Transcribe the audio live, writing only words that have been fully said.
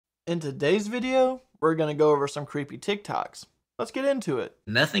In today's video, we're going to go over some creepy TikToks. Let's get into it.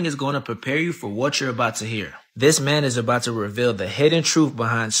 Nothing is going to prepare you for what you're about to hear. This man is about to reveal the hidden truth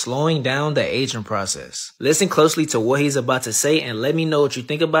behind slowing down the aging process. Listen closely to what he's about to say and let me know what you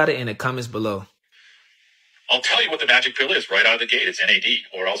think about it in the comments below. I'll tell you what the magic pill is right out of the gate. It's NAD,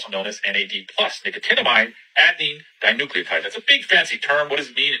 or also known as NAD+, nicotinamide adenine dinucleotide. That's a big fancy term. What does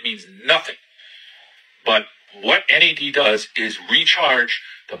it mean? It means nothing. But what NAD does is recharge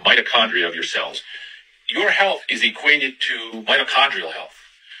the mitochondria of your cells. Your health is equated to mitochondrial health.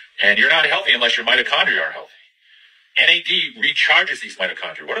 And you're not healthy unless your mitochondria are healthy. NAD recharges these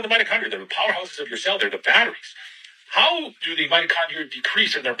mitochondria. What are the mitochondria? They're the powerhouses of your cell. They're the batteries. How do the mitochondria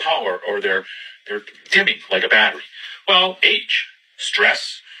decrease in their power, or they're dimming like a battery? Well, age,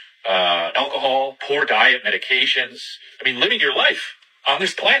 stress, alcohol, poor diet, medications. I mean, living your life on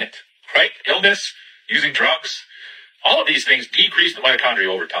this planet, right? Illness, using drugs. All of these things decrease the mitochondria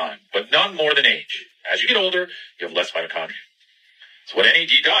over time, but none more than age. As you get older, you have less mitochondria. So what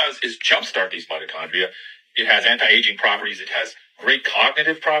NAD does is jumpstart these mitochondria. It has anti-aging properties. It has great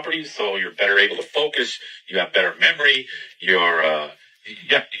cognitive properties, so you're better able to focus. You have better memory. You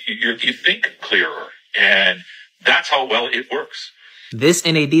think clearer, and that's how well it works. This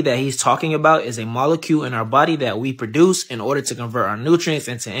NAD that he's talking about is a molecule in our body that we produce in order to convert our nutrients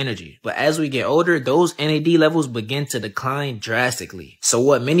into energy. But as we get older, those NAD levels begin to decline drastically. So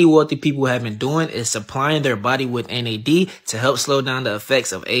what many wealthy people have been doing is supplying their body with NAD to help slow down the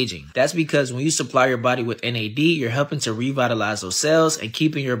effects of aging. That's because when you supply your body with NAD, you're helping to revitalize those cells and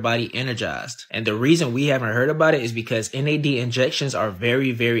keeping your body energized. And the reason we haven't heard about it is because NAD injections are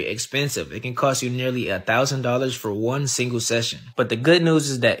very, very expensive. It can cost you nearly $1,000 for one single session. But the good news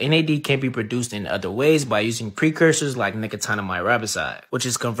is that NAD can be produced in other ways by using precursors like nicotinamide riboside, which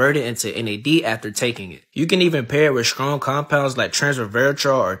is converted into NAD after taking it. You can even pair it with strong compounds like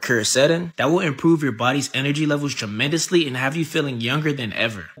transresveratrol or quercetin that will improve your body's energy levels tremendously and have you feeling younger than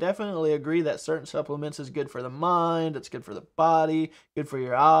ever. I definitely agree that certain supplements is good for the mind, it's good for the body, good for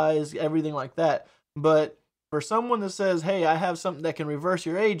your eyes, everything like that. But for someone that says, hey, I have something that can reverse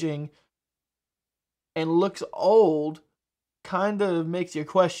your aging and looks old, kind of makes you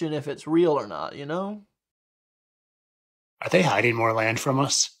question if it's real or not, you know? Are they hiding more land from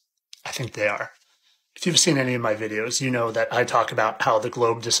us? I think they are. If you've seen any of my videos, you know that I talk about how the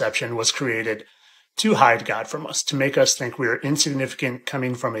globe deception was created to hide God from us, to make us think we are insignificant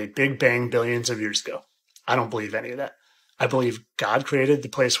coming from a big bang billions of years ago. I don't believe any of that. I believe God created the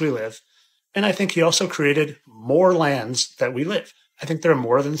place we live, and I think he also created more lands that we live. I think there are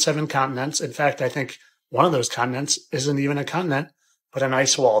more than 7 continents. In fact, I think one of those continents isn't even a continent, but an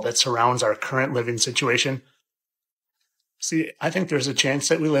ice wall that surrounds our current living situation. See, I think there's a chance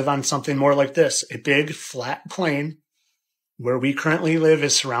that we live on something more like this. A big, flat plain where we currently live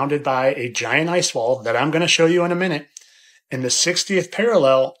is surrounded by a giant ice wall that I'm going to show you in a minute. And the 60th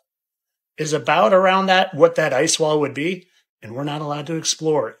parallel is about around what that ice wall would be. And we're not allowed to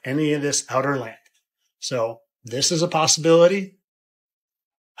explore any of this outer land. So this is a possibility.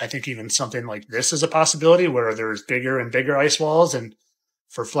 I think even something like this is a possibility where there's bigger and bigger ice walls. And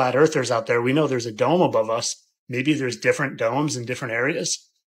for flat earthers out there, we know there's a dome above us. Maybe there's different domes in different areas.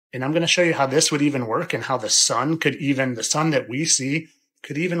 And I'm going to show you how this would even work and how the sun that we see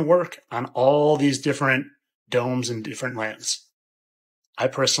could even work on all these different domes in different lands. I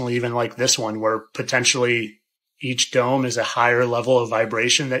personally even like this one where potentially each dome is a higher level of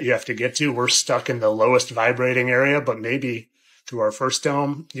vibration that you have to get to. We're stuck in the lowest vibrating area, but maybe through our first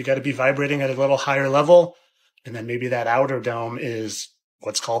dome, you got to be vibrating at a little higher level. And then maybe that outer dome is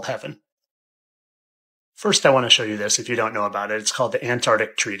what's called heaven. First, I want to show you this if you don't know about it. It's called the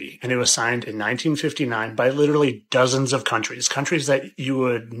Antarctic Treaty, and it was signed in 1959 by literally dozens of countries that you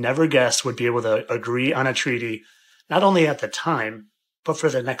would never guess would be able to agree on a treaty, not only at the time, but for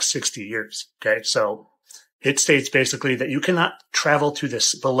the next 60 years. Okay, so it states basically that you cannot travel to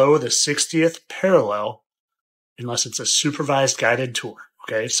this below the 60th parallel unless it's a supervised guided tour.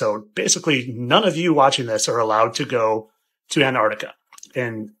 Okay, so basically none of you watching this are allowed to go to Antarctica.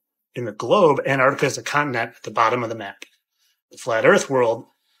 And in the globe, Antarctica is a continent at the bottom of the map. The flat earth world,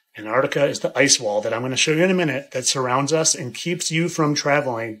 Antarctica is the ice wall that I'm going to show you in a minute that surrounds us and keeps you from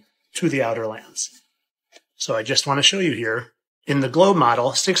traveling to the outer lands. So I just want to show you here, in the globe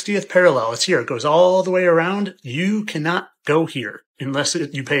model, 60th parallel is here. It goes all the way around. You cannot go here unless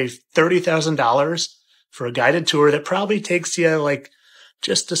you pay $30,000 for a guided tour that probably takes you like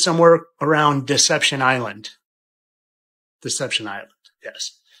just to somewhere around Deception Island. Deception Island,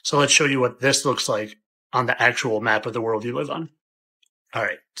 yes. So let's show you what this looks like on the actual map of the world you live on. All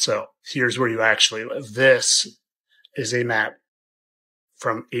right, so here's where you actually live. This is a map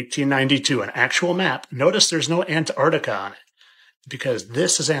from 1892, an actual map. Notice there's no Antarctica on it because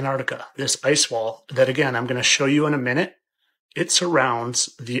this is Antarctica, this ice wall that, again, I'm going to show you in a minute. It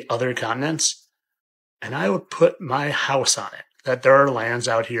surrounds the other continents, and I would put my house on it, that there are lands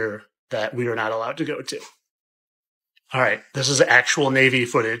out here that we are not allowed to go to. All right, this is actual Navy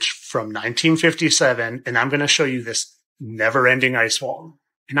footage from 1957, and I'm going to show you this never-ending ice wall.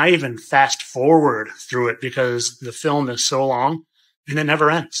 And I even fast forward through it because the film is so long and it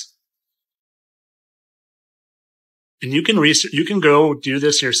never ends. And you can go do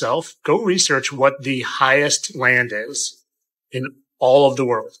this yourself. Go research what the highest land is in all of the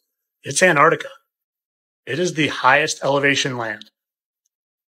world. It's Antarctica. It is the highest elevation land.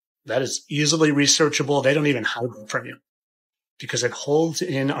 That is easily researchable. They don't even hide it from you because it holds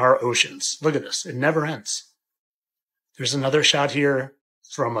in our oceans. Look at this. It never ends. There's another shot here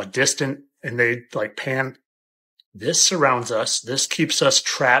from a distant, and they like pan. This surrounds us. This keeps us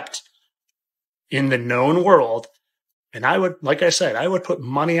trapped in the known world. And I would, like I said, I would put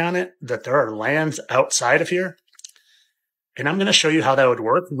money on it that there are lands outside of here. And I'm going to show you how that would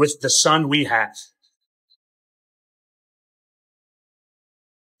work with the sun we have.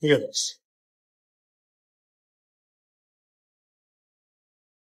 Look at this.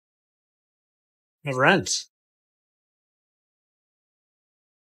 Never ends.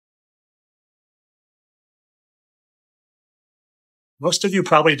 Most of you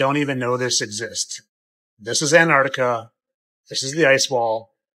probably don't even know this exists. This is Antarctica. This is the ice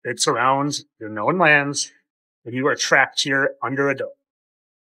wall. It surrounds the known lands, and you are trapped here under a dome.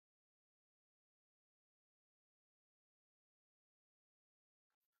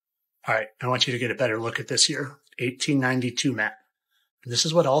 All right, I want you to get a better look at this here. 1892 map. This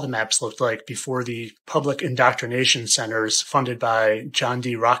is what all the maps looked like before the public indoctrination centers funded by John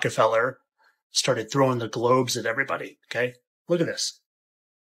D. Rockefeller started throwing the globes at everybody, okay? Look at this.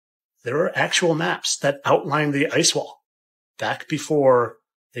 There are actual maps that outline the ice wall back before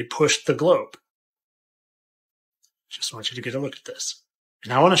they pushed the globe. Just want you to get a look at this.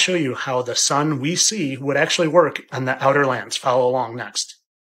 And I want to show you how the sun we see would actually work on the outer lands. Follow along next.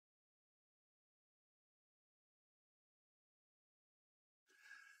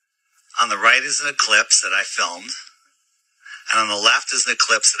 On the right is an eclipse that I filmed, and on the left is an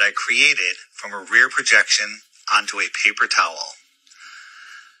eclipse that I created from a rear projection onto a paper towel.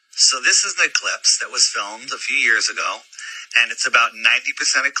 So this is an eclipse that was filmed a few years ago, and it's about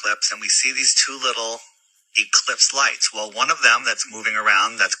 90% eclipse, and we see these two little eclipse lights. Well, one of them that's moving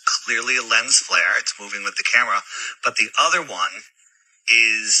around, that's clearly a lens flare. It's moving with the camera, but the other one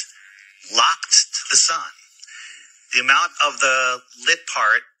is locked to the sun. The amount of the lit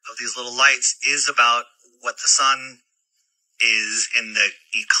part of these little lights is about what the sun is in the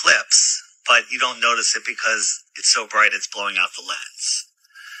eclipse, but you don't notice it because it's so bright it's blowing out the lens.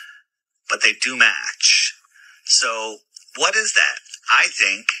 But they do match. So what is that? I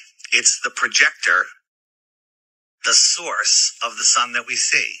think it's the projector, the source of the sun that we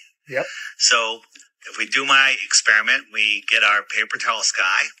see. Yep. So if we do my experiment, we get our paper towel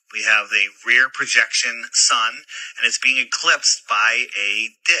sky, we have the rear projection sun, and it's being eclipsed by a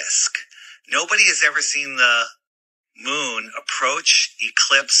disk. Nobody has ever seen the moon approach,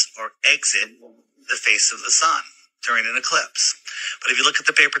 eclipse, or exit the face of the sun during an eclipse. But if you look at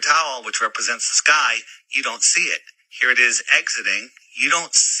the paper towel, which represents the sky, you don't see it. Here it is exiting. You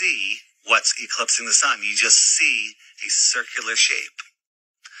don't see what's eclipsing the sun. You just see a circular shape.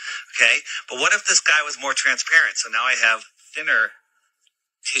 Okay, but what if the sky was more transparent? So now I have thinner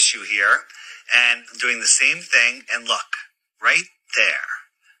tissue here, and I'm doing the same thing, and look, right there.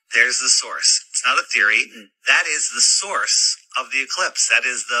 There's the source. It's not a theory. That is the source of the eclipse. That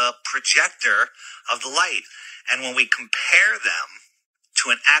is the projector of the light. And when we compare them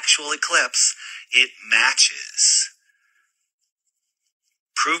to an actual eclipse, it matches.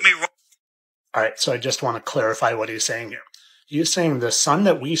 Prove me wrong. All right, so I just want to clarify what he's saying here. He's saying the sun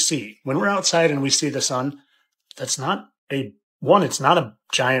that we see, when we're outside and we see the sun, that's not it's not a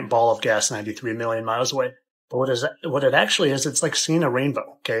giant ball of gas 93 million miles away. But what it actually is, it's like seeing a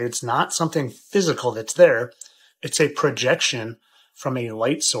rainbow, okay? It's not something physical that's there. It's a projection from a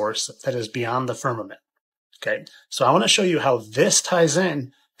light source that is beyond the firmament, okay? So I want to show you how this ties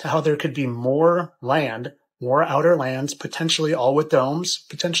in to how there could be more land, more outer lands, potentially all with domes,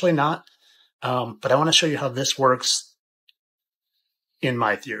 potentially not. But I want to show you how this works in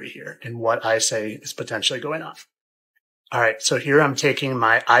my theory here and what I say is potentially going on. All right, so here I'm taking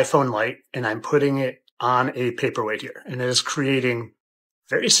my iPhone light and I'm putting it on a paperweight here, and it is creating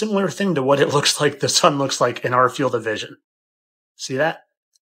a very similar thing to what it looks like the sun looks like in our field of vision. See that?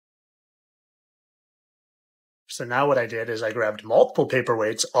 So now what I did is I grabbed multiple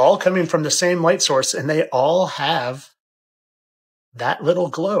paperweights, all coming from the same light source, and they all have that little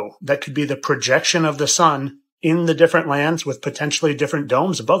glow that could be the projection of the sun in the different lands with potentially different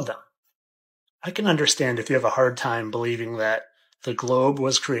domes above them. I can understand if you have a hard time believing that the globe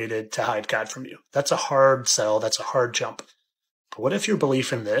was created to hide God from you. That's a hard sell. That's a hard jump. But what if your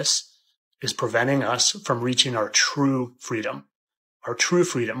belief in this is preventing us from reaching our true freedom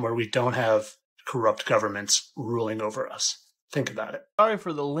where we don't have corrupt governments ruling over us? Think about it. Sorry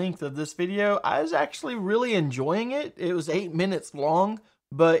for the length of this video. I was actually really enjoying it. It was 8 minutes long,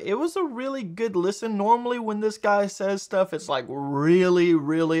 but it was a really good listen. Normally when this guy says stuff, it's like really,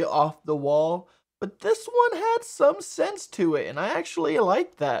 really off the wall. But this one had some sense to it, and I actually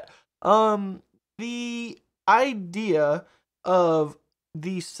liked that. The idea of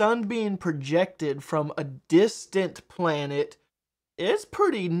the sun being projected from a distant planet is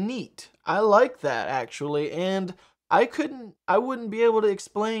pretty neat. I like that, actually, and I wouldn't be able to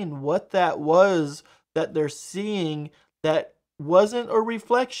explain what that was that they're seeing that wasn't a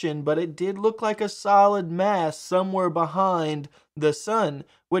reflection, but it did look like a solid mass somewhere behind the sun,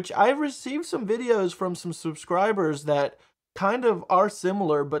 which I've received some videos from some subscribers that kind of are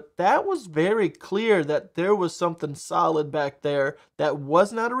similar, but that was very clear that there was something solid back there that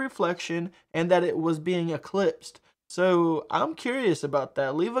was not a reflection and that it was being eclipsed. So I'm curious about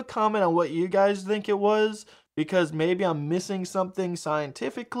that. Leave a comment on what you guys think it was, because maybe I'm missing something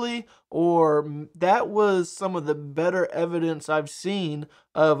scientifically, or that was some of the better evidence I've seen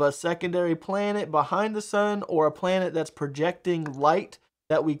of a secondary planet behind the sun, or a planet that's projecting light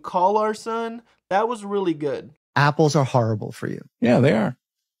that we call our sun. That was really good. Apples are horrible for you. Yeah, they are.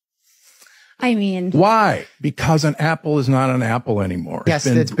 I mean, why? Because an apple is not an apple anymore. Yes,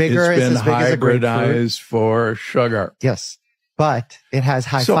 it's bigger. It's been as big as a grapefruit. hybridized for sugar. Yes, but it has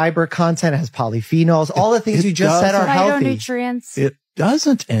high fiber content, it has polyphenols, all the things you just said are healthy. Phytonutrients. It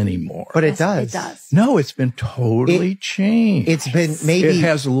doesn't anymore. But Yes, it does. It does. No, it's been totally changed. It's been maybe... It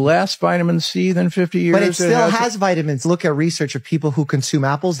has less vitamin C than 50 years. But it still has vitamins. Look at research of people who consume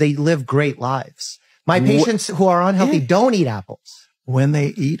apples. They live great lives. My patients who are unhealthy don't eat apples. When they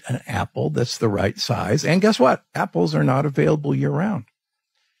eat an apple that's the right size, and guess what? Apples are not available year round.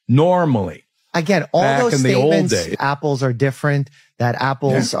 Normally. Again, all back those in the old statements, days, apples are different, that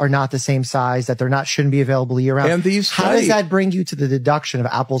apples are not the same size, that shouldn't be available year round. And these How does that bring you to the deduction of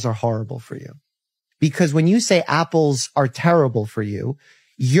apples are horrible for you? Because when you say apples are terrible for you,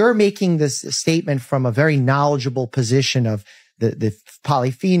 you're making this statement from a very knowledgeable position of the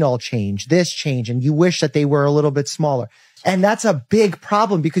polyphenol change, this change, and you wish that they were a little bit smaller. And that's a big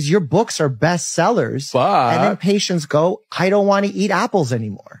problem because your books are bestsellers. And then patients go, I don't want to eat apples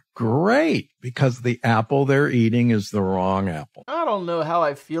anymore. Great, because the apple they're eating is the wrong apple. I don't know how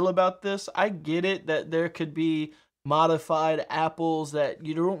I feel about this. I get it that there could be modified apples that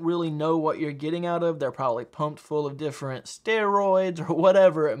you don't really know what you're getting out of. They're probably pumped full of different steroids or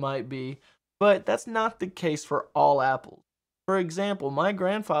whatever it might be. But that's not the case for all apples. For example, my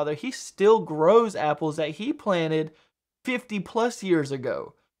grandfather, he still grows apples that he planted 50 plus years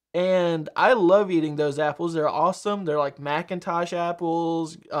ago. And I love eating those apples. They're awesome. They're like Macintosh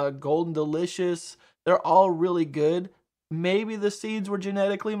apples, Golden Delicious. They're all really good. Maybe the seeds were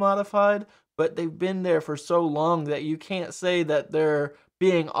genetically modified, but they've been there for so long that you can't say that they're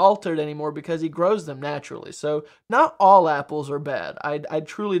being altered anymore because he grows them naturally. So not all apples are bad. I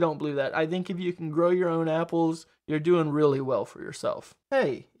truly don't believe that. I think if you can grow your own apples, you're doing really well for yourself.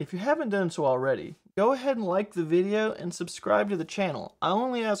 Hey, if you haven't done so already, go ahead and like the video and subscribe to the channel. I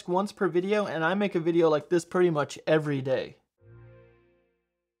only ask once per video, and I make a video like this pretty much every day.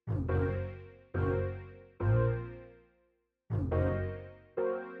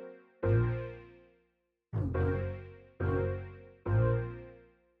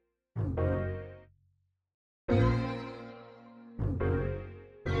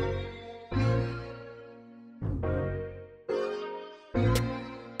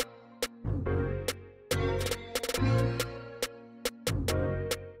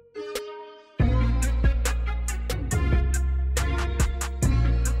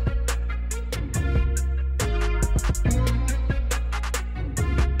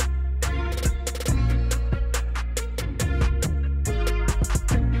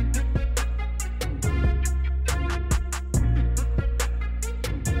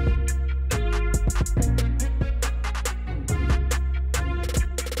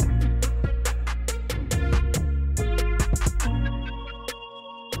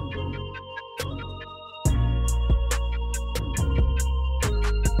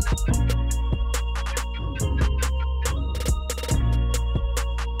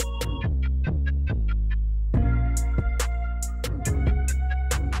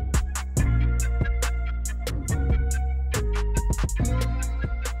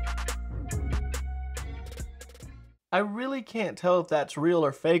 I really can't tell if that's real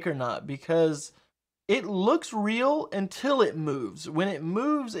or fake or not, because it looks real until it moves. When it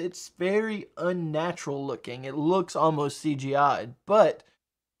moves, it's very unnatural looking. It looks almost CGI'd, but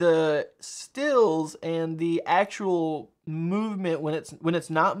the stills and the actual movement when it's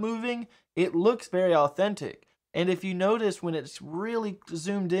not moving, it looks very authentic. And if you notice, when it's really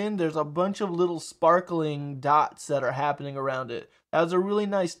zoomed in, there's a bunch of little sparkling dots that are happening around it. That was a really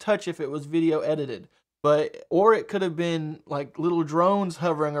nice touch if it was video edited. Or it could have been like little drones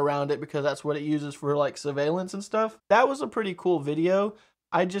hovering around it, because that's what it uses for like surveillance and stuff. That was a pretty cool video.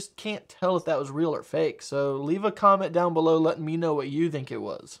 I just can't tell if that was real or fake. So leave a comment down below letting me know what you think it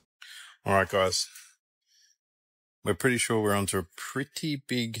was. All right, guys. We're pretty sure we're onto a pretty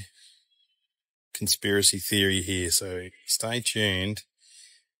big conspiracy theory here, so stay tuned.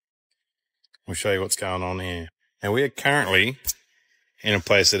 We'll show you what's going on here. Now, we are currently in a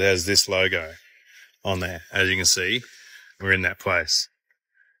place that has this logo on there. As you can see, we're in that place.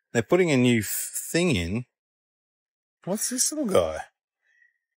 They're putting a new thing in. What's this little guy?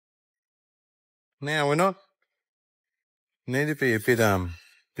 Now, we need to be a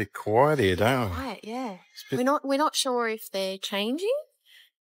bit quiet here, don't we? Quiet, yeah. We're not sure if they're changing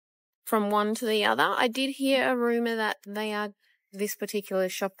from one to the other. I did hear a rumor that this particular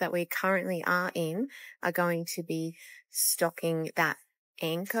shop that we currently are in are going to be stocking that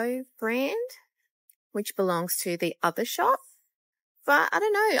Anko brand, which belongs to the other shop. But I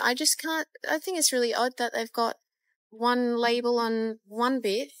don't know. I just can't. I think it's really odd that they've got one label on one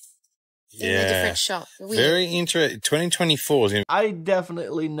bit in a different shop. Weird. Very interesting. 2024 is I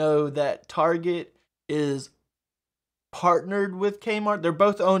definitely know that Target is partnered with Kmart. They're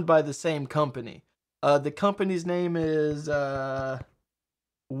both owned by the same company. The company's name is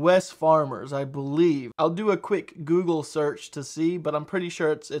West Farmers, I believe. I'll do a quick Google search to see, but I'm pretty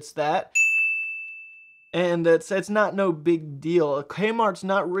sure it's that. And it's not no big deal. Kmart's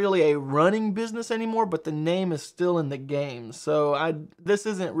not really a running business anymore, but the name is still in the game. So this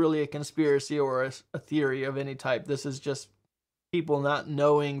isn't really a conspiracy or a theory of any type. This is just people not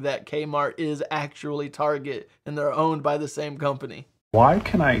knowing that Kmart is actually Target and they're owned by the same company. Why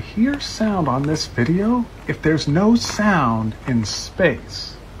can I hear sound on this video if there's no sound in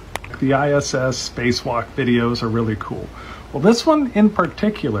space? The ISS spacewalk videos are really cool. Well, this one in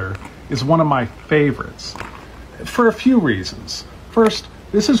particular is one of my favorites for a few reasons. First,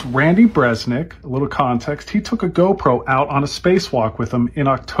 this is Randy Bresnik. A little context. He took a GoPro out on a spacewalk with him in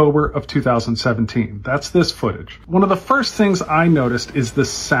October of 2017. That's this footage. One of the first things I noticed is the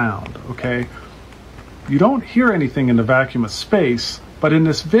sound, okay? You don't hear anything in the vacuum of space, but in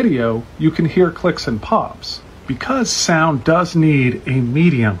this video, you can hear clicks and pops. Because sound does need a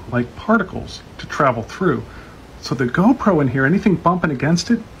medium, like particles, to travel through. So the GoPro in here, anything bumping against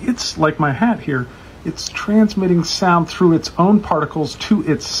it, it's like my hat here, it's transmitting sound through its own particles to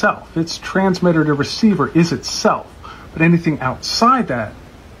itself. Its transmitter to receiver is itself. But anything outside that,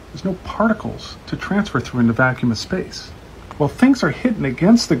 there's no particles to transfer through in the vacuum of space. Well, things are hitting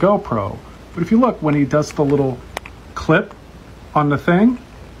against the GoPro, but if you look when he does the little clip on the thing,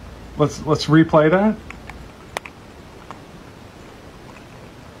 let's replay that.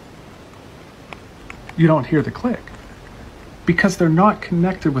 You don't hear the click because they're not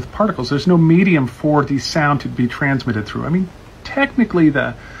connected with particles. There's no medium for the sound to be transmitted through. I mean, technically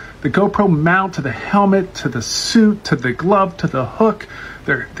the GoPro mount to the helmet, to the suit, to the glove, to the hook,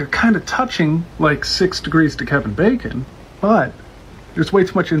 they're kind of touching like 6 degrees to Kevin Bacon, but there's way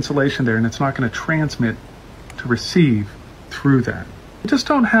too much insulation there and it's not going to transmit to receive through that. We just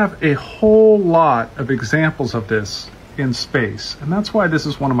don't have a whole lot of examples of this in space, and that's why this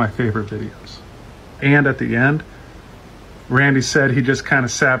is one of my favorite videos. And at the end, Randy said he just kind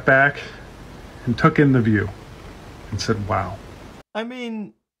of sat back and took in the view and said, wow. I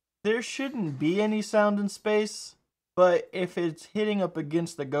mean, there shouldn't be any sound in space, but if it's hitting up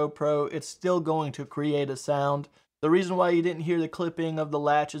against the GoPro, it's still going to create a sound. The reason why you didn't hear the clipping of the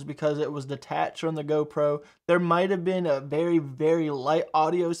latch is because it was detached from the GoPro. There might have been a very, very light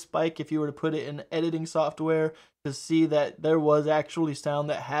audio spike if you were to put it in editing software to see that there was actually sound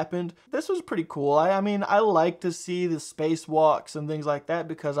that happened. This was pretty cool. I mean, I like to see the spacewalks and things like that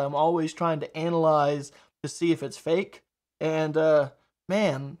because I'm always trying to analyze to see if it's fake. And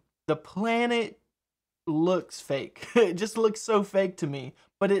man, the planet looks fake. It just looks so fake to me,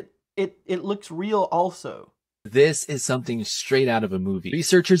 but it looks real also. This is something straight out of a movie.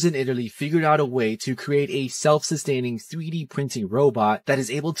 Researchers in Italy figured out a way to create a self-sustaining 3D printing robot that is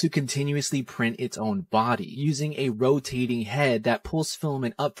able to continuously print its own body, using a rotating head that pulls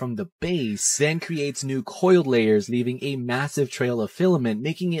filament up from the base, then creates new coiled layers, leaving a massive trail of filament,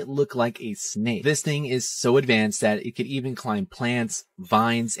 making it look like a snake. This thing is so advanced that it could even climb plants,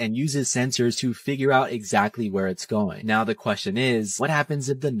 vines, and uses sensors to figure out exactly where it's going. Now the question is, what happens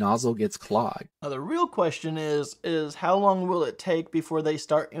if the nozzle gets clogged? Now the real question is how long will it take before they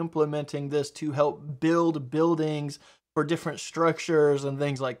start implementing this to help build buildings for different structures and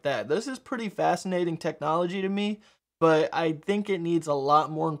things like that? This is pretty fascinating technology to me, but I think it needs a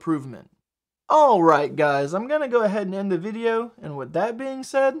lot more improvement. Alright guys, I'm gonna go ahead and end the video, and with that being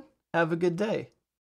said, have a good day.